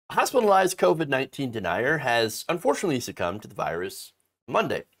A hospitalized COVID-19 denier has unfortunately succumbed to the virus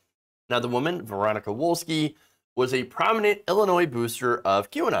Monday. Now, the woman, Veronica Wolski, was a prominent Illinois booster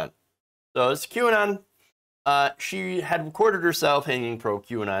of QAnon. So it's QAnon. She had recorded herself hanging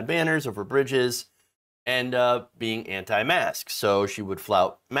pro-QAnon banners over bridges and being anti-mask. So she would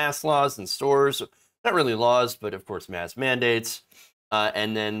flout mask laws in stores, not really laws, but of course mask mandates,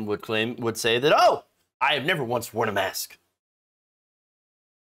 and then would say that, oh, I have never once worn a mask.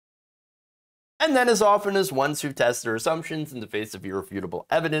 And then, as often as ones who test their assumptions in the face of irrefutable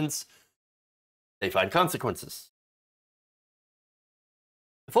evidence, they find consequences.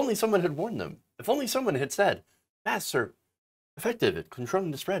 If only someone had warned them. If only someone had said, masks are effective at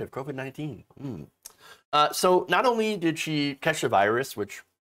controlling the spread of COVID-19. So not only did she catch the virus, which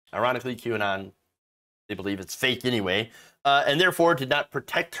ironically QAnon, they believe it's fake anyway, and therefore did not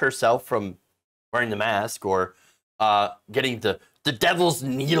protect herself from wearing the mask or getting the devil's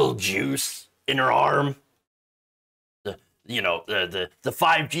needle juice in her arm, the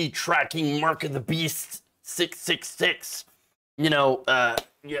 5G tracking mark of the beast 666,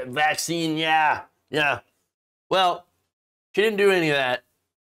 vaccine, yeah. Well, she didn't do any of that,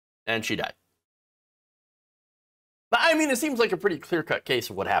 and she died. But I mean, it seems like a pretty clear-cut case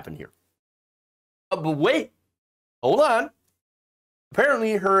of what happened here. But wait, hold on.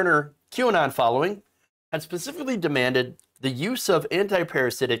 Apparently, her and her QAnon following had specifically demanded the use of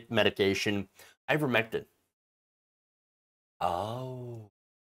anti-parasitic medication, ivermectin. Oh.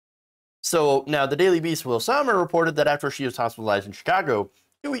 So now the Daily Beast Will Sommer reported that after she was hospitalized in Chicago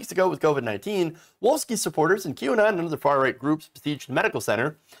 2 weeks ago with COVID-19, Wolski's supporters and QAnon and other far-right groups besieged the medical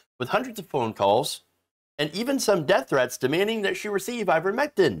center with hundreds of phone calls and even some death threats demanding that she receive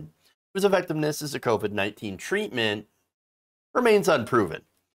ivermectin, whose effectiveness as a COVID-19 treatment remains unproven.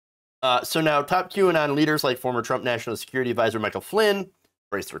 So now top QAnon leaders like former Trump National Security Advisor Michael Flynn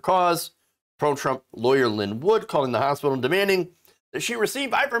embraced her cause, pro-Trump lawyer Lynn Wood calling the hospital and demanding that she receive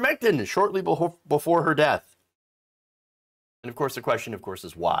ivermectin shortly before her death. And of course, the question,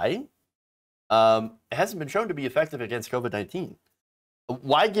 is why? It hasn't been shown to be effective against COVID-19.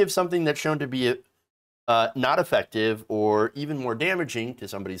 Why give something that's shown to be not effective or even more damaging to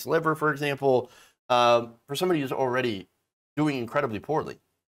somebody's liver, for example, for somebody who's already doing incredibly poorly?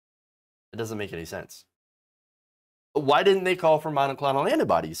 It doesn't make any sense. But why didn't they call for monoclonal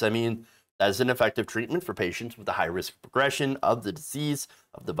antibodies? I mean, that is an effective treatment for patients with a high risk of progression of the disease,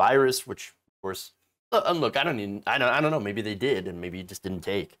 of the virus, which, of course, look, I don't know. Maybe they did, and maybe it just didn't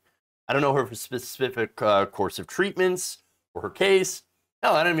take. I don't know her specific course of treatments or her case.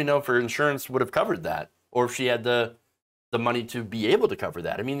 Hell, I don't even know if her insurance would have covered that, or if she had the money to be able to cover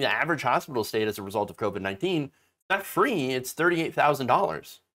that. I mean, the average hospital stay as a result of COVID-19, not free. It's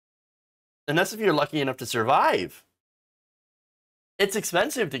 $38,000. And that's if you're lucky enough to survive. It's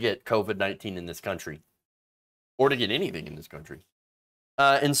expensive to get COVID-19 in this country, or to get anything in this country.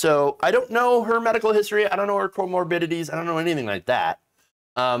 And so I don't know her medical history. I don't know her comorbidities. I don't know anything like that.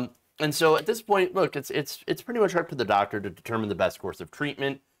 And so at this point, look, it's pretty much up to the doctor to determine the best course of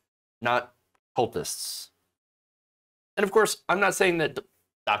treatment, not cultists. And of course, I'm not saying that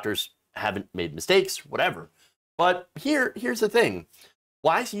doctors haven't made mistakes, whatever. But here's the thing.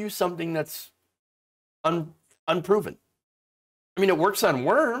 Why use something that's unproven? I mean, it works on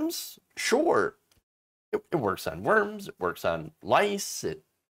worms, sure. It works on worms. It works on lice. It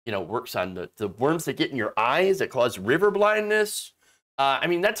works on the worms that get in your eyes that cause river blindness. I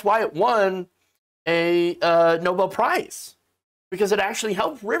mean, that's why it won a Nobel Prize, because it actually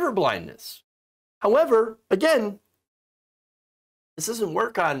helped river blindness. However, again, this doesn't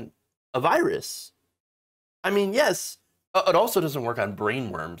work on a virus. I mean, yes, it also doesn't work on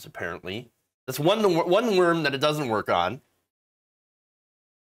brain worms, apparently. That's one worm that it doesn't work on.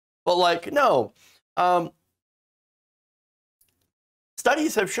 But, no.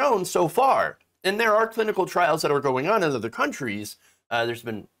 Studies have shown so far, and there are clinical trials that are going on in other countries. There's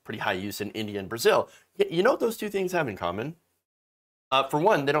been pretty high use in India and Brazil. You know what those two things have in common? For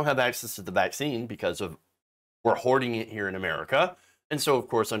one, they don't have access to the vaccine because we're hoarding it here in America. And so, of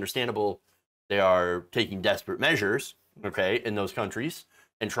course, understandable, they are taking desperate measures, okay, in those countries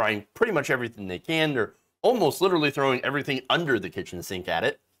and trying pretty much everything they can. They're almost literally throwing everything under the kitchen sink at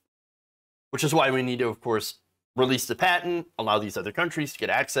it, which is why we need to, of course, release the patent, allow these other countries to get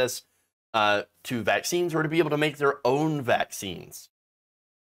access to vaccines or to be able to make their own vaccines.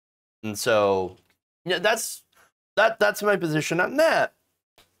 And so, yeah, that's my position on that.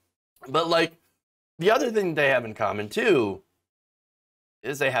 But the other thing they have in common too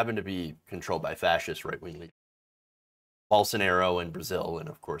is they happen to be controlled by fascist right-wing leaders. Bolsonaro in Brazil, and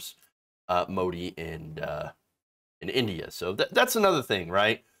of course Modi in India. So that's another thing,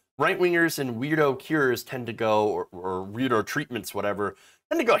 right? right-wingers and weirdo cures tend to go, or weirdo treatments, whatever,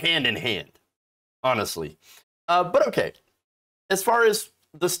 tend to go hand in hand, honestly. But okay, as far as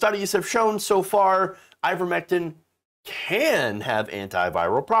the studies have shown so far, ivermectin can have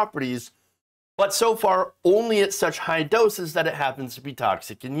antiviral properties, but so far only at such high doses that it happens to be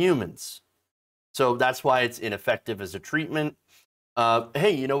toxic in humans. So that's why it's ineffective as a treatment.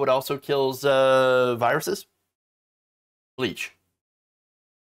 Hey, you know what also kills viruses? Bleach.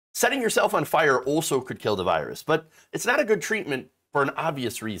 Setting yourself on fire also could kill the virus, but it's not a good treatment for an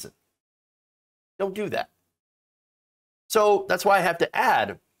obvious reason. Don't do that. So that's why I have to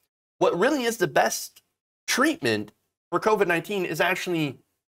add, what really is the best treatment for COVID-19 is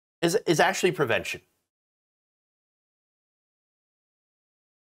actually prevention.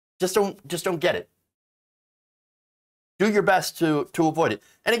 Just don't get it. Do your best to avoid it.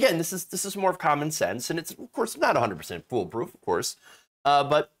 And again, this is more of common sense, and it's of course not 100% foolproof, of course.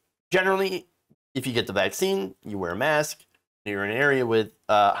 But generally, if you get the vaccine, you wear a mask. You're in an area with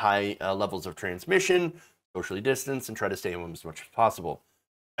high levels of transmission, socially distance, and try to stay in them as much as possible.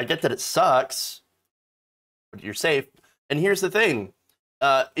 I get that it sucks, but you're safe. And here's the thing.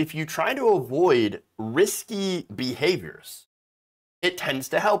 If you try to avoid risky behaviors, it tends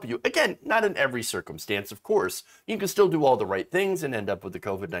to help you. Again, not in every circumstance, of course. You can still do all the right things and end up with the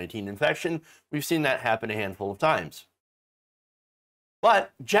COVID-19 infection. We've seen that happen a handful of times.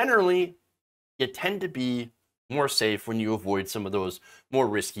 But generally, you tend to be more safe when you avoid some of those more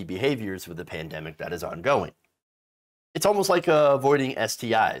risky behaviors with the pandemic that is ongoing. It's almost like avoiding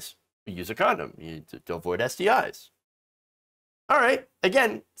STIs. You use a condom to avoid STIs. All right,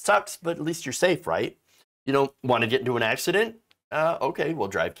 again, sucks, but at least you're safe, right? You don't want to get into an accident? Okay, well,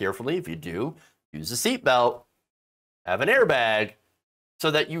 drive carefully. If you do, use a seatbelt, have an airbag, so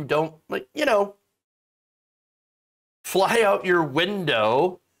that you don't, like, you know, fly out your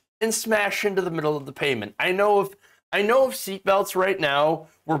window and smash into the middle of the pavement. I know if seatbelts right now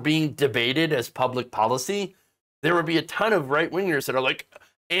were being debated as public policy, there would be a ton of right-wingers that are like,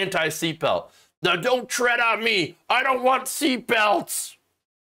 anti-seatbelt. Now don't tread on me. I don't want seatbelts.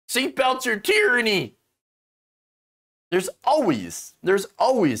 Seatbelts are tyranny. There's always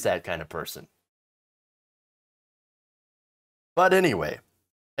that kind of person. But anyway,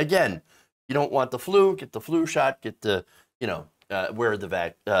 again, you don't want the flu, get the flu shot, get the, you know, wear the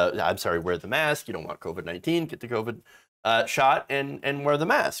mask. You don't want COVID-19, get the COVID shot and wear the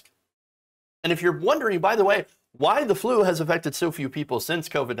mask. And if you're wondering, by the way, why the flu has affected so few people since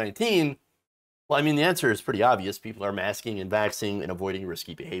COVID-19, well, I mean, the answer is pretty obvious. People are masking and vaccinating and avoiding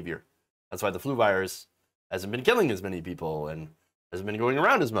risky behavior. That's why the flu virus hasn't been killing as many people and hasn't been going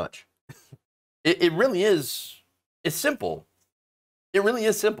around as much. It really is, it's simple. It really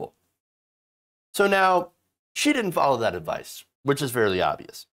is simple. So now, she didn't follow that advice, which is fairly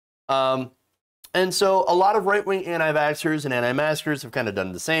obvious. And so a lot of right-wing anti-vaxxers and anti-maskers have kind of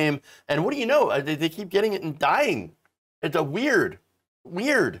done the same. And what do you know? They keep getting it and dying. It's a weird.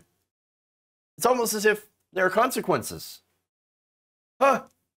 It's almost as if there are consequences.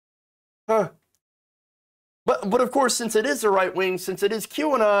 But of course, since it is the right wing, since it is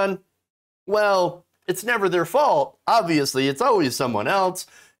QAnon, well, it's never their fault. Obviously, it's always someone else.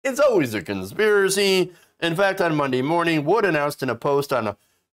 It's always a conspiracy. In fact, on Monday morning, Wood announced in a post on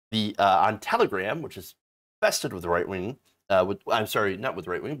Telegram, which is infested with the right wing, I'm sorry, not with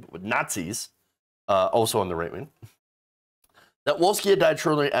right wing, but with Nazis, also on the right wing, that Wolski had died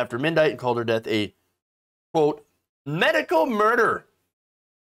shortly after midnight and called her death a, quote, medical murder,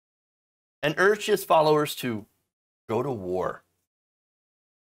 and urged his followers to go to war.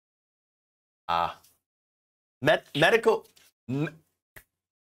 Medical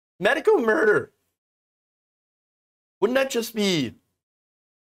murder. Wouldn't that just be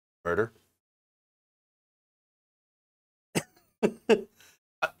murder?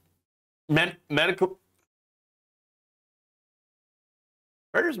 Medical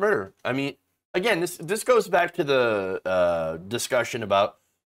murder's murder. I mean, again, this goes back to the discussion about,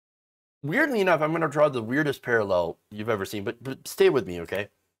 weirdly enough, I'm going to draw the weirdest parallel you've ever seen, but stay with me, okay?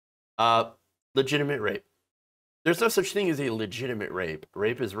 Legitimate rape. There's no such thing as a legitimate rape.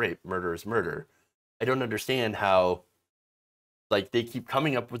 Rape is rape. Murder is murder. I don't understand how, like, they keep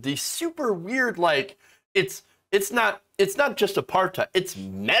coming up with these super weird, like, it's not just apartheid. It's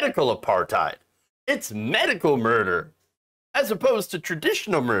medical apartheid. It's medical murder, as opposed to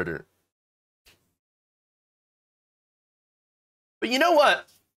traditional murder. But you know what?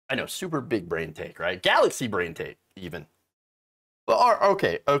 I know, super big brain take, right? Galaxy brain take, even. Well,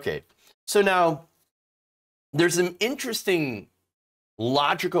 okay. So now, there's an interesting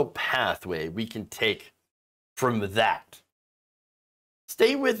logical pathway we can take from that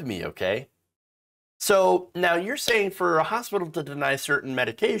Stay with me, okay? So now you're saying for a hospital to deny certain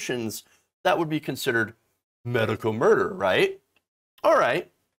medications, that would be considered medical murder, right? All right.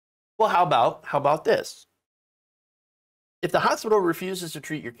 Well, how about this? If the hospital refuses to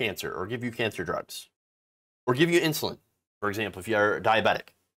treat your cancer or give you cancer drugs or give you insulin, for example, if you're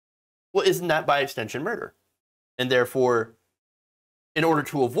diabetic, well, isn't that by extension murder? And therefore, in order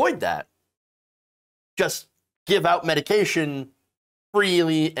to avoid that, just give out medication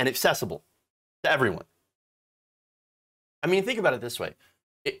freely and accessible to everyone. I mean, think about it this way.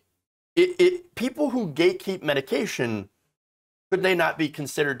 People who gatekeep medication, could they not be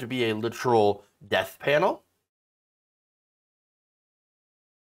considered to be a literal death panel?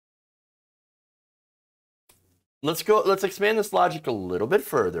 Let's expand this logic a little bit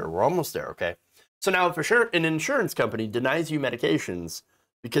further. We're almost there, okay? So now if an insurance company denies you medications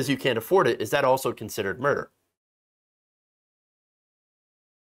because you can't afford it, is that also considered murder?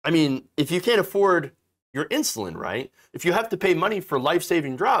 I mean, if you can't afford your insulin, right? If you have to pay money for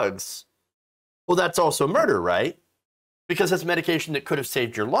life-saving drugs, well, that's also murder, right? Because that's medication that could have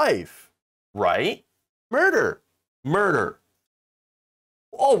saved your life, right? Murder. Murder.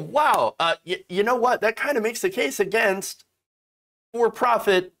 Oh, wow. You know what? That kind of makes the case against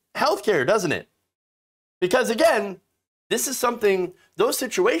for-profit healthcare, doesn't it? Because again, this is something, those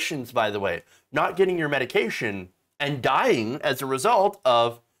situations, by the way, not getting your medication and dying as a result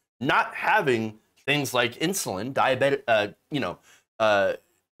of not having things like insulin,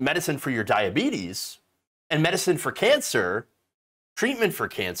 medicine for your diabetes, and medicine for cancer, treatment for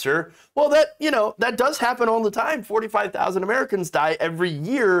cancer. Well, that does happen all the time. 45,000 Americans die every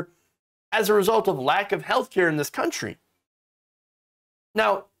year as a result of lack of health care in this country.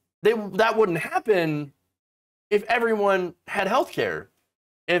 Now, that wouldn't happen if everyone had health care,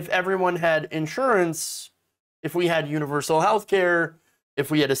 if everyone had insurance, if we had universal health care, if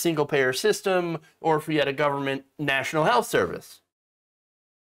we had a single-payer system, or if we had a government national health service.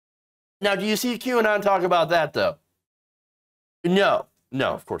 Now, do you see QAnon talk about that, though? No,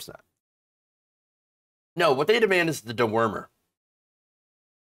 of course not. No, what they demand is the dewormer,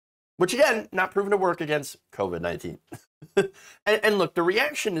 which, again, not proven to work against COVID-19. and look, the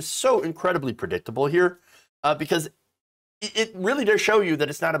reaction is so incredibly predictable here because it really does show you that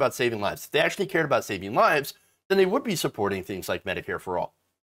it's not about saving lives. If they actually cared about saving lives, then they would be supporting things like Medicare for all.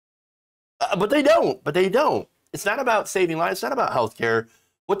 But they don't. It's not about saving lives. It's not about healthcare.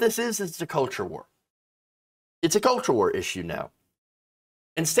 What this is a culture war. It's a culture war issue now.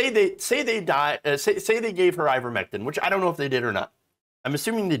 And say they gave her ivermectin, which I don't know if they did or not. I'm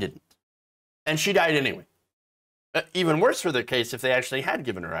assuming they didn't. And she died anyway. Even worse for the case if they actually had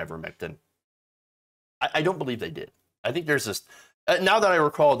given her ivermectin. I don't believe they did. I think there's this. Now that I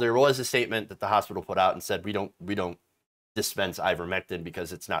recall, there was a statement that the hospital put out and said we don't dispense ivermectin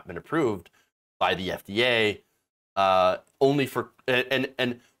because it's not been approved by the FDA. Only for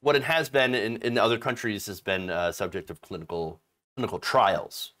and what it has been in other countries has been subject of clinical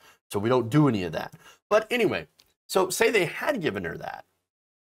trials. So we don't do any of that. But anyway, so say they had given her that,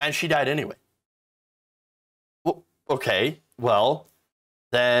 and she died anyway. Well, okay, well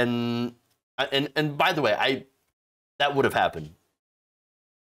then, and by the way, that would have happened.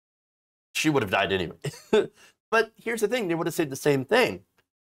 She would have died anyway. But here's the thing, they would have said the same thing.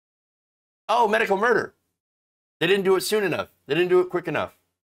 Oh, medical murder. They didn't do it soon enough. They didn't do it quick enough.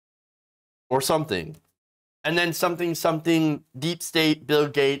 Or something. And then something, deep state, Bill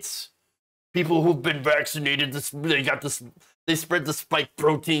Gates, people who've been vaccinated, they spread the spike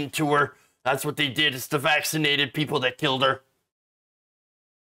protein to her. That's what they did. It's the vaccinated people that killed her.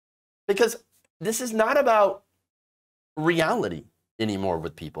 Because this is not about reality anymore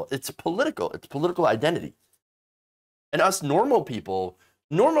with people. It's political identity. And us normal people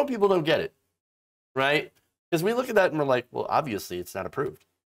don't get it, right? Because we look at that and we're like, well, obviously it's not approved.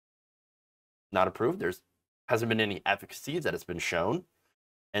 Not approved. There's hasn't been any efficacy that has been shown.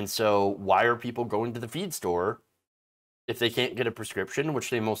 And so why are people going to the feed store if they can't get a prescription, which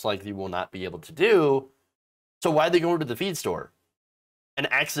they most likely will not be able to do? So why are they going to the feed store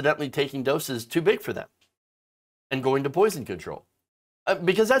and accidentally taking doses too big for them and going to poison control?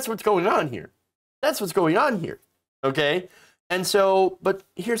 Because that's what's going on here. That's what's going on here. Okay? And so, but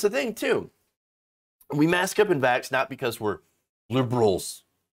here's the thing too. We mask up and vax not because we're liberals.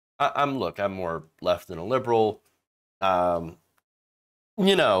 I'm more left than a liberal. I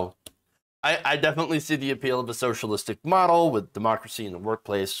definitely see the appeal of a socialistic model with democracy in the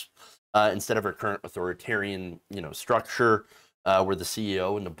workplace instead of our current authoritarian, structure where the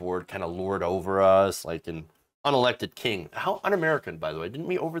CEO and the board kind of lord over us like an unelected king. How un-American, by the way. Didn't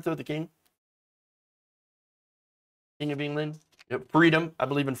we overthrow the king? King of England? freedom. I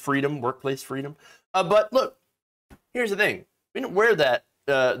believe in freedom, workplace freedom. But look, here's the thing. We don't wear that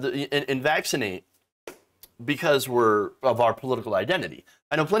and vaccinate because we're of our political identity.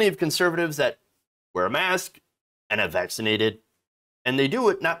 I know plenty of conservatives that wear a mask and have vaccinated, and they do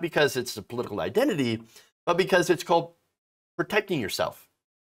it not because it's a political identity, but because it's called protecting yourself.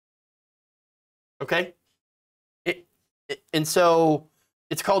 Okay? And so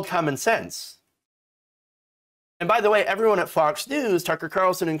it's called common sense. And by the way, everyone at Fox News, Tucker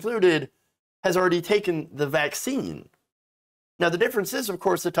Carlson included, has already taken the vaccine. Now, the difference is, of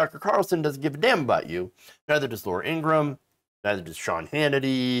course, that Tucker Carlson doesn't give a damn about you. Neither does Laura Ingraham. Neither does Sean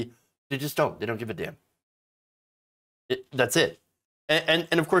Hannity. They just don't. They don't give a damn. That's it.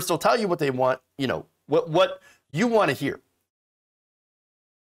 And of course, they'll tell you what they want, you know, what you want to hear.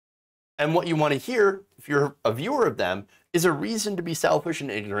 And what you want to hear, if you're a viewer of them, is a reason to be selfish and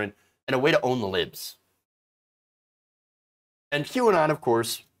ignorant and a way to own the libs. And QAnon, of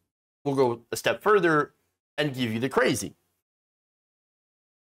course, will go a step further and give you the crazy.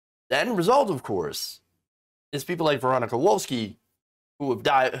 The end result, of course, is people like Veronica Wolski who have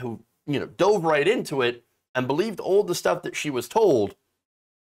died, who, you know, dove right into it and believed all the stuff that she was told,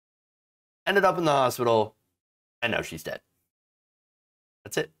 ended up in the hospital, and now she's dead.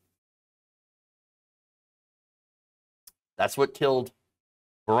 That's it. That's what killed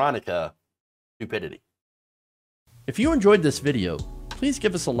Veronica: stupidity. If you enjoyed this video, please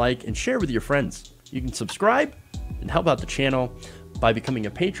give us a like and share with your friends. You can subscribe and help out the channel by becoming a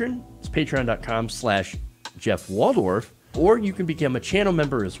patron. It's patreon.com/Jeff Waldorf, or you can become a channel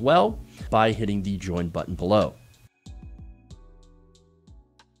member as well by hitting the join button below.